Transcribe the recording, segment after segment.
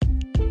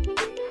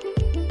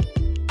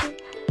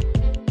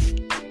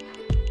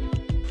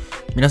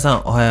皆さ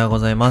んおはようご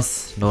ざいま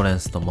す。ローレン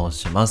スと申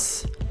しま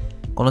す。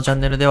このチャ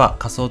ンネルでは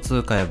仮想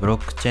通貨やブロ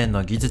ックチェーン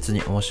の技術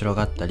に面白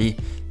がったり、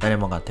誰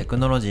もがテク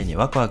ノロジーに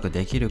ワクワク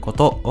できるこ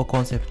とをコ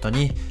ンセプト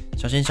に、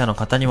初心者の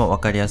方にも分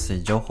かりやす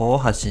い情報を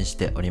発信し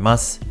ておりま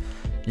す。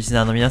リス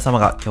ナーの皆様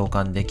が共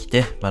感でき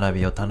て学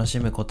びを楽し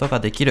むことが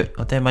できる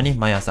をテーマに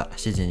毎朝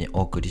7時に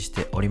お送りし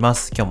ておりま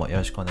す。今日もよ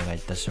ろしくお願いい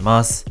たし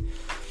ます。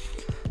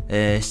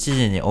7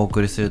時にお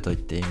送りすると言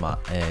って今、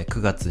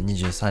9月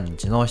23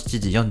日の7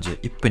時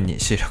41分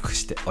に収録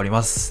しており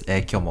ます。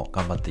今日も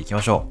頑張っていき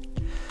ましょ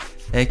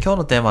う。今日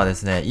のテーマはで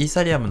すね、イー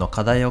サリアムの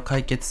課題を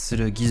解決す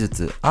る技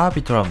術、アー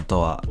ビトラム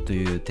とはと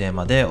いうテー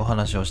マでお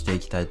話をしてい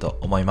きたいと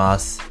思いま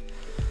す。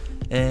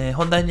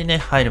本題にね、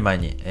入る前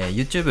に、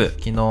YouTube、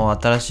昨日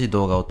新しい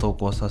動画を投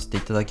稿させて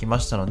いただきま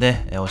したの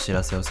で、お知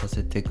らせをさ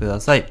せてくだ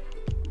さい。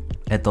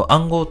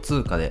暗号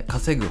通貨で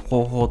稼ぐ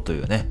方法とい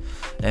うね、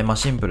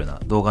シンプル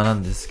な動画な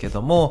んですけ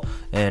ども、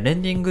レ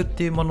ンディングっ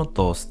ていうもの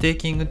とステー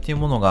キングっていう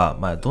ものが、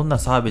どんな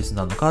サービス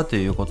なのかと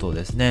いうことを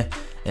ですね、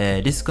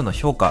リスクの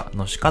評価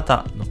の仕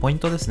方のポイン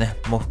トですね、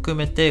も含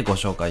めてご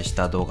紹介し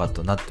た動画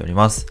となっており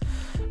ます。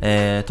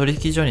取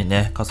引所に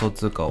ね、仮想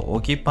通貨を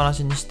置きっぱな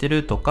しにして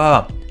ると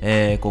か、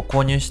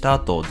購入した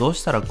後、どう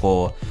したら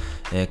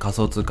仮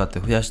想通貨って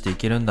増やしてい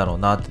けるんだろう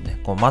なって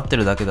ね、待って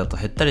るだけだと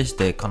減ったりし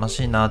て悲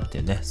しいなって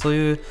いうね、そう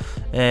いう、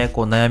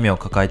悩みを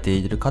抱えて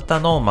いる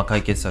方の、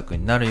解決策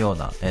になるよう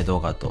な、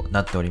動画と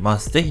なっておりま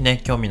す。ぜひ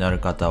ね、興味のある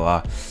方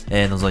は、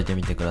覗いて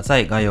みてくださ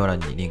い。概要欄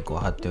にリンクを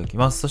貼っておき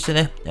ます。そして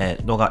ね、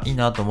動画いい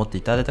なと思って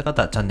いただいた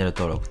方は、チャンネル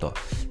登録と、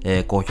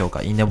高評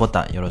価、いいねボ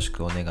タンよろし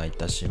くお願いい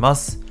たしま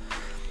す。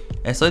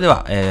それで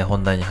は、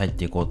本題に入っ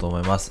ていこうと思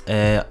います。イ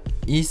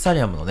ーサリ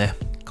アムのね、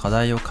課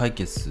題を解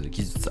決する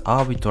技術、ア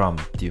ービトラム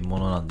っていうも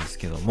のなんです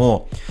けど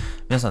も、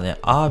皆さんね、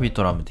アービ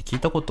トラムって聞い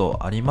たこ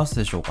とあります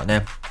でしょうか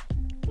ね。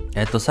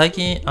最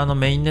近、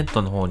メインネッ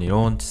トの方に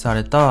ローンチさ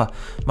れた、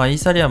イー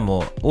サリアム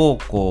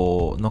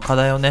の課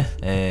題を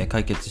ね、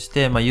解決し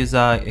て、ユー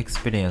ザーエクス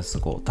ペリエンス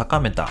を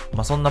高めた、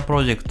そんなプ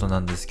ロジェクトな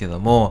んですけど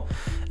も、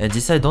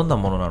実際どんな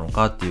ものなの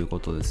かっていうこ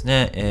とをです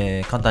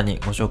ね、簡単に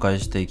ご紹介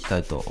していきた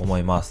いと思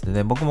います。で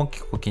ね、僕も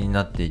結構気に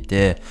なってい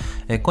て、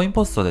コイン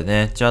ポストで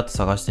ね、ちらっと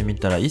探してみ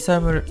たら、イーサリア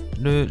ム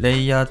レ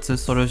イヤー2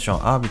ソリューショ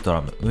ンアービトラ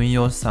ム運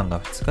用資産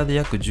が2日で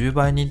約10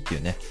倍にってい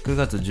うね、9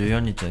月14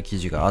日の記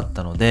事があっ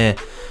たので、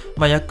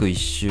約1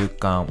週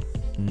間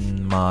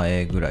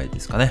前ぐらい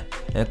ですかね。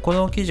こ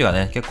の記事が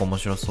ね、結構面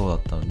白そうだっ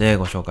たので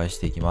ご紹介し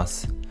ていきま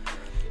す。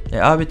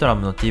アービトラ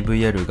ムの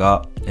TVL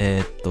が、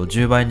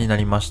10倍にな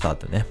りましたっ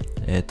てね。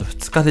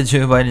2日で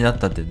10倍になっ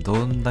たって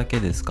どんだけ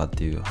ですかっ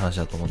ていう話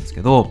だと思うんです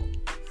けど、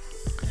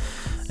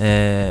ア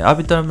ー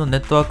ビトラムのネッ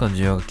トワークの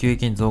需要が急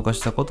激に増加し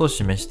たことを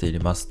示してい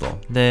ますと。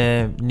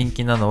で、人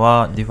気なの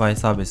は DeFi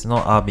サービス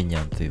のアービニ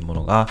ャンというも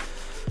のが、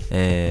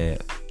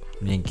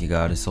人気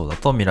がありそうだ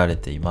と見られ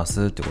ていま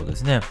すということで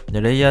すね。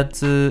で、レイヤー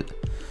2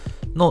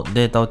の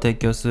データを提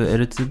供する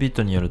L2 ビッ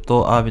トによる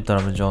と、アービト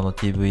ラム上の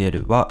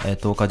TVL は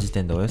10日時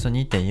点でおよそ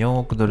 2.4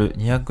 億ドル、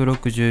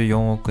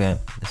264億円。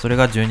それ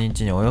が12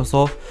日におよ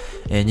そ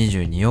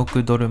22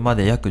億ドルま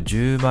で約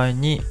10倍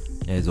に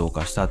増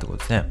加したというこ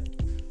とですね。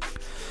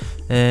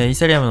イー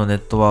サリアムのネッ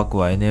トワーク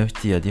は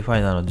NFT や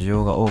DeFi などの需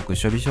要が多く、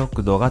処理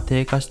速度が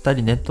低下した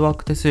り、ネットワー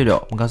ク手数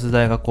料、ガス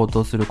代が高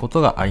騰すること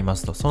がありま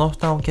すと、その負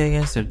担を軽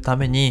減するた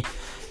めに、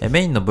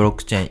メインのブロッ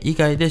クチェーン以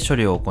外で処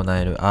理を行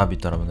えるアービ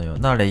トラムのよう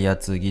なレイヤー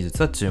2技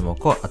術は注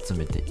目を集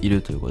めてい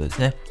るということです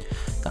ね。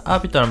アー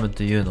ビトラム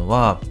というの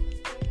は、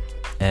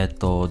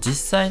実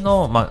際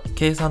の、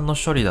計算の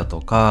処理だ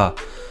とか、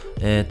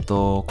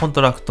コン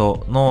トラク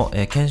トの、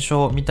検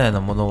証みたい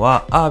なもの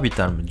はアービ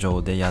トラム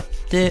上でやっ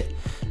て、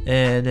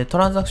でト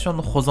ランザクション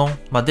の保存、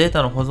デー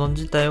タの保存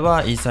自体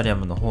はイーサリア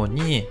ムの方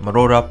に、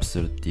ロールアップす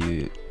るって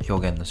いう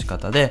表現の仕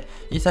方で、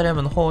イーサリア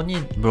ムの方に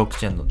ブロック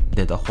チェーンの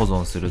データを保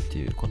存するって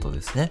いうこと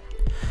ですね。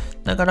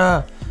だか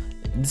ら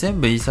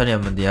全部イーサリア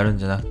ムでやるん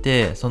じゃなく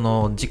て、そ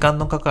の時間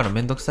のかかる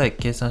めんどくさい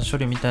計算処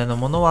理みたいな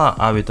もの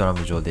はアービトラ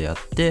ム上でやっ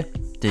てっ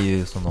て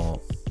いう、そ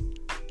の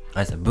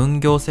分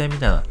業制み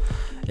たいな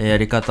や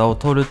り方を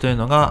取るという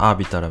のがアー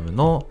ビトラム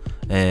の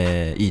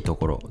いいと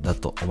ころだ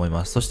と思い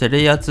ます。そして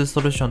レイヤー2ソ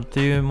リューションと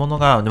いうもの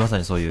がまさ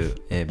にそうい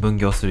う、分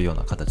業するよう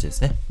な形で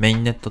すね。メイ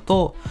ンネット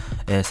と、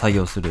作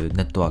業する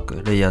ネットワー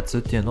ク、レイヤー2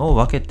っていうのを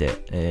分け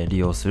て、利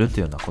用するという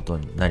ようなこと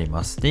になり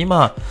ます。で、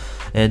今、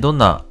どん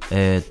な、プ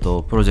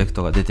ロジェク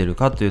トが出てる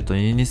かというと、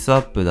ユニス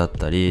ワップだっ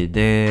たり、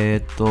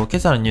で、今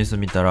朝のニュース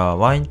見たら、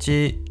ワイン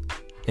チ、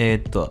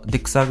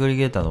DEX アグリ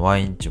ゲーターのワ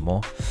インチ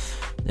も、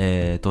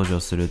登場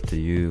すると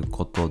いう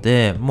こと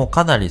で、もう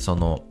かなりそ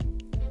の、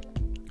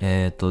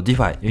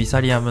DeFi、イー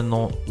サリアム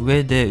の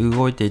上で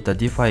動いていた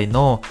DeFi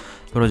の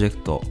プロジェク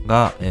ト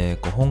が、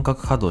本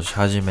格稼働し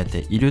始め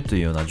ているとい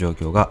うような状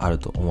況がある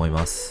と思い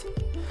ます。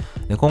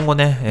で今後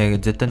ね、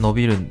絶対伸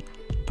びる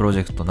プロジ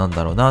ェクトなん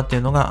だろうなってい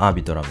うのがアー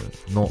ビトラム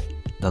の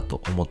だ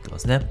と思ってま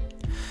すね。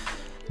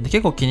で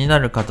結構気にな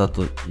る方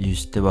と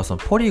しては、その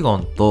ポリゴ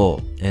ン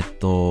と、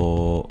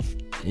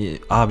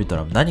アービト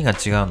ラム何が違う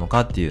の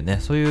かっていうね、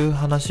そういう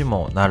話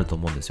もなると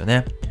思うんですよ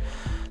ね。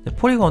で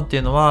ポリゴンってい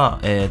うのは、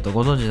ご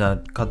存知な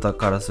方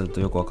からする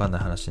とよくわかんな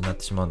い話になっ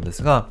てしまうんで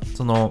すが、イ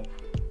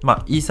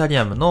ーサリ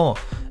アムの、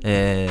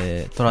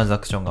トランザ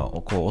クションが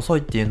遅い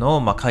っていうの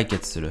を解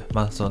決する、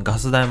そのガ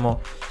ス代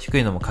も低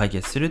いのも解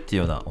決するってい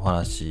うようなお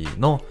話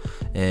の、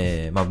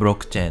ブロッ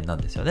クチェーンなん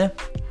ですよね。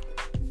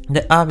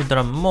で、アービト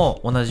ラム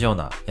も同じよう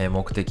な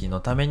目的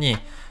のために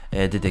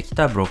出てき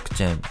たブロック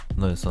チェーン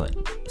のその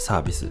サ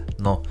ービス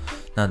の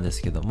なんで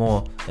すけど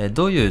も、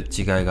どういう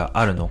違いが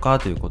あるのか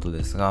ということ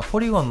ですが、ポ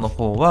リゴンの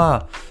方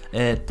は、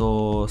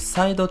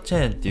サイドチ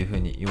ェーンっていうふう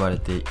に言われ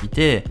てい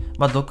て、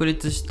独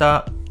立し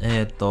た、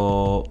ネッ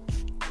ト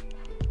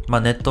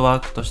ワー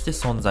クとして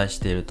存在し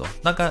ていると。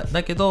だ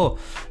けど、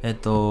イ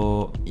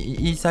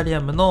ーサリ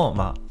アムの、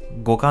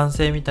互換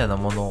性みたいな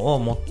ものを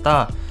持っ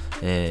た、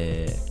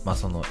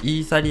その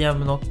イーサリア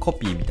ムのコ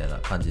ピーみたいな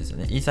感じですよ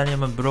ね。イーサリア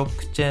ムブロッ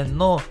クチェーン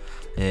の、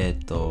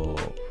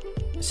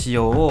仕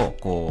様を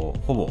ほ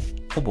ぼ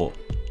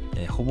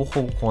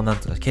なん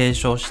つうか継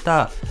承し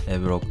た、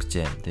ブロックチ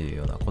ェーンっていう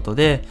ようなこと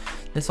で、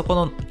そこ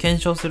の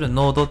検証する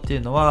ノードってい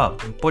うのは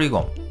ポリ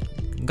ゴ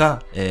ン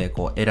が、選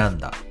ん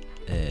だ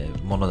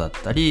ものだっ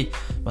たり、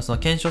その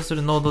検証す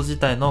るノード自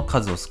体の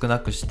数を少な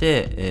くし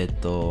て、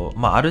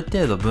ある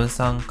程度分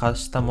散化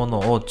したも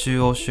のを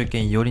中央集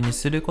権寄りに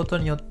すること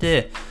によっ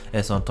て、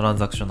そのトラン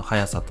ザクションの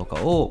速さと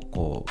かを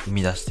生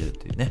み出している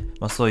というね、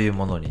そういう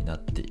ものになっ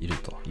ている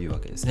というわ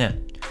けですね。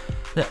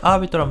で、アー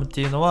ビトラムっ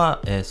ていうの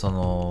は、そ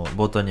の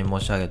冒頭に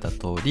申し上げた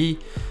通り、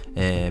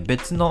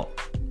別の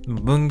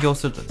分業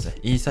するとですね、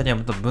イーサリア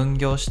ムと分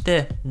業し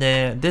て、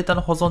で、データ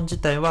の保存自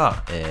体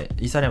は、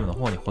イーサリアムの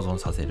方に保存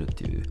させるっ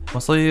ていう、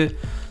そういう、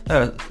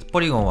だから、ポ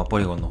リゴンはポ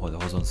リゴンの方で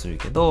保存する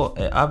けど、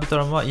アービト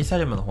ラムはイーサ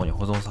リアムの方に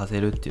保存さ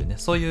せるっていうね、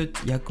そういう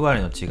役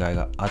割の違い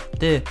があっ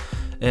て、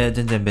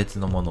全然別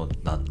のもの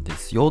なんで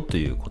すよと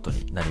いうこと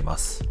になりま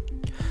す。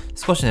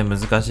少しね、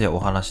難しいお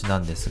話な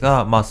んです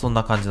が、そん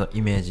な感じの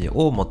イメージ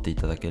を持ってい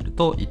ただける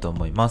といいと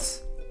思いま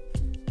す。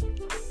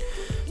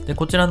で、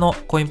こちらの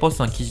コインポス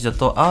トの記事だ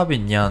と、アービ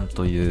ニャン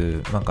とい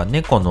う、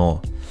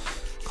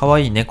可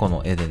愛い猫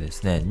の絵でで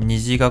すね、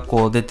虹が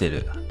出て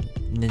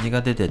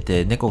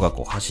て、猫が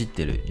走っ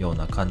てるよう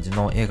な感じ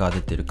の絵が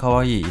出てる可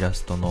愛いイラ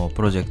ストの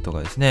プロジェクト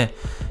がですね、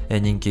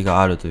人気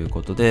があるという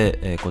こと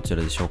で、こち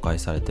らで紹介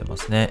されてま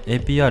すね。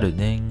APR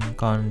年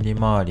間利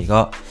回り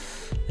が、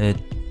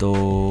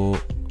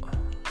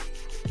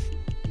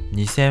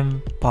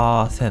2000%。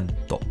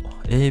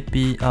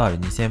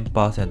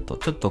APR2000%。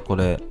ちょっとこ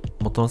れ、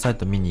元のサイ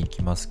ト見に行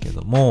きますけ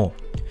ども、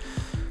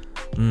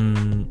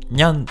ニ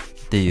ャンっ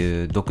て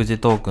いう独自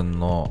トークン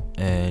の、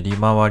利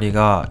回り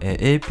が、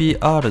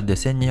APR で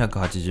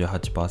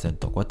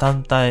 1288%。これ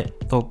単体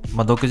と、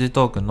独自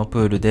トークンの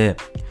プールで、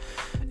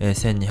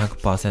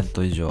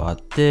1200% 以上あっ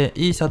て、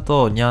イーサ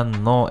とニャ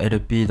ンの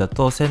LP だ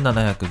と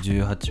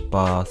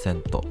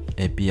 1718%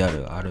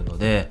 APR があるの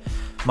で、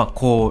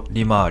高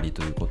利回り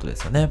ということで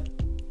すよね。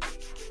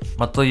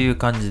という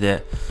感じ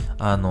で、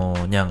ニ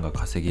ャンが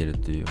稼げる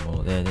というも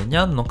ので、ニ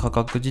ャンの価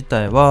格自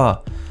体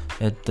は、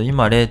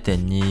今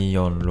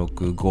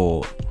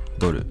 0.2465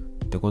 ドルっ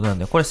てことなん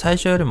で、これ最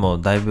初よりも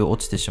だいぶ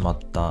落ちてしまっ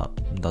た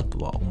んだと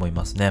は思い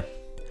ますね。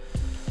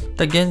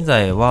で、現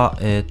在は、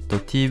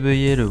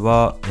TVL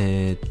は、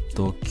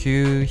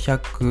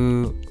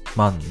900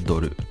万ド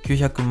ル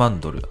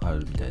ある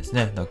みたいです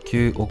ね。だから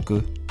9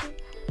億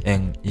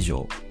円以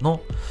上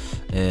の、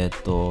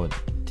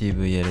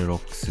TVL ロ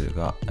ック数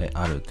が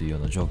あるというよ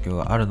うな状況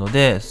があるの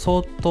で、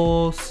相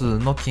当数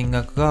の金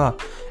額が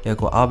ア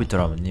ービト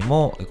ラムに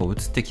も移っ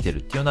てきて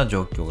るっていうような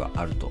状況が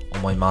あると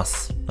思いま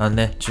す。なん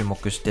でね、注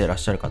目していらっ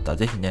しゃる方は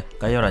ぜひね、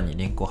概要欄に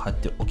リンクを貼っ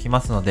ておき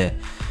ますので、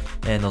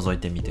覗い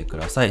てみてく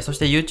ださい。そし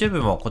て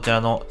YouTube もこちら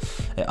の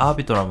アー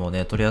ビトラムを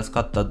ね、取り扱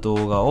った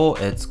動画を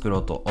作ろ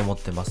うと思っ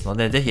てますの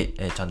で、ぜひ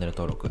チャンネル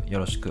登録よ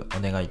ろしくお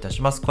願いいた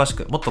します。もっ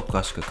と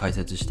詳しく解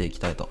説してい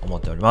きたいと思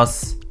っておりま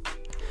す。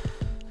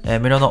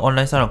無料のオン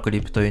ラインサロンク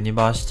リプトユニ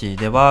バーシティ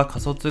では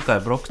仮想通貨や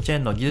ブロックチェー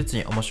ンの技術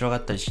に面白が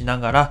ったりしな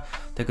がら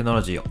テクノ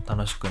ロジーを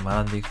楽しく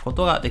学んでいくこ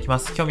とができま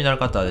す。興味のある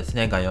方はです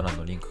ね、概要欄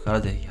のリンクから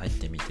ぜひ入っ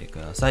てみてく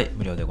ださい。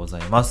無料でござ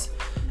います。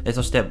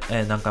そして、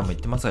何回も言っ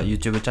てますが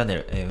YouTube チャンネ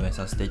ル、運営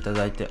させていた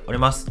だいており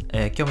ます。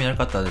興味のある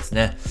方はです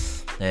ね、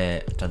チ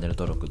ャンネル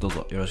登録どう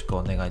ぞよろしく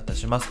お願いいた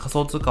します。仮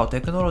想通貨を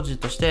テクノロジー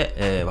とし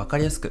て、分か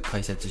りやすく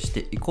解説し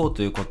ていこう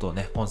ということを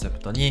ね、コンセプ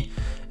トに、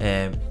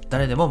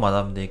誰でも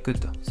学んでいく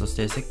と、そし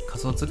て仮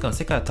想通貨の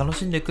世界を楽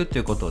しんでいくと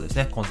いうことをです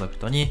ね、コンセプ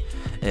トに、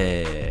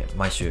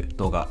毎週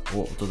動画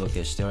をお届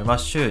けしておりま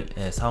す。週、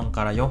3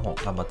から4本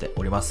頑張って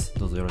おります。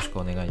どうぞよろしく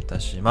お願いい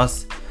たしま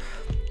す。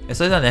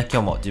それではね、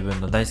今日も自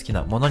分の大好き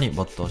なものに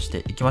没頭して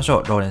いきましょ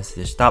う。ローレンス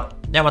でした。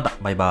ではまた、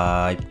バイ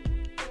バーイ。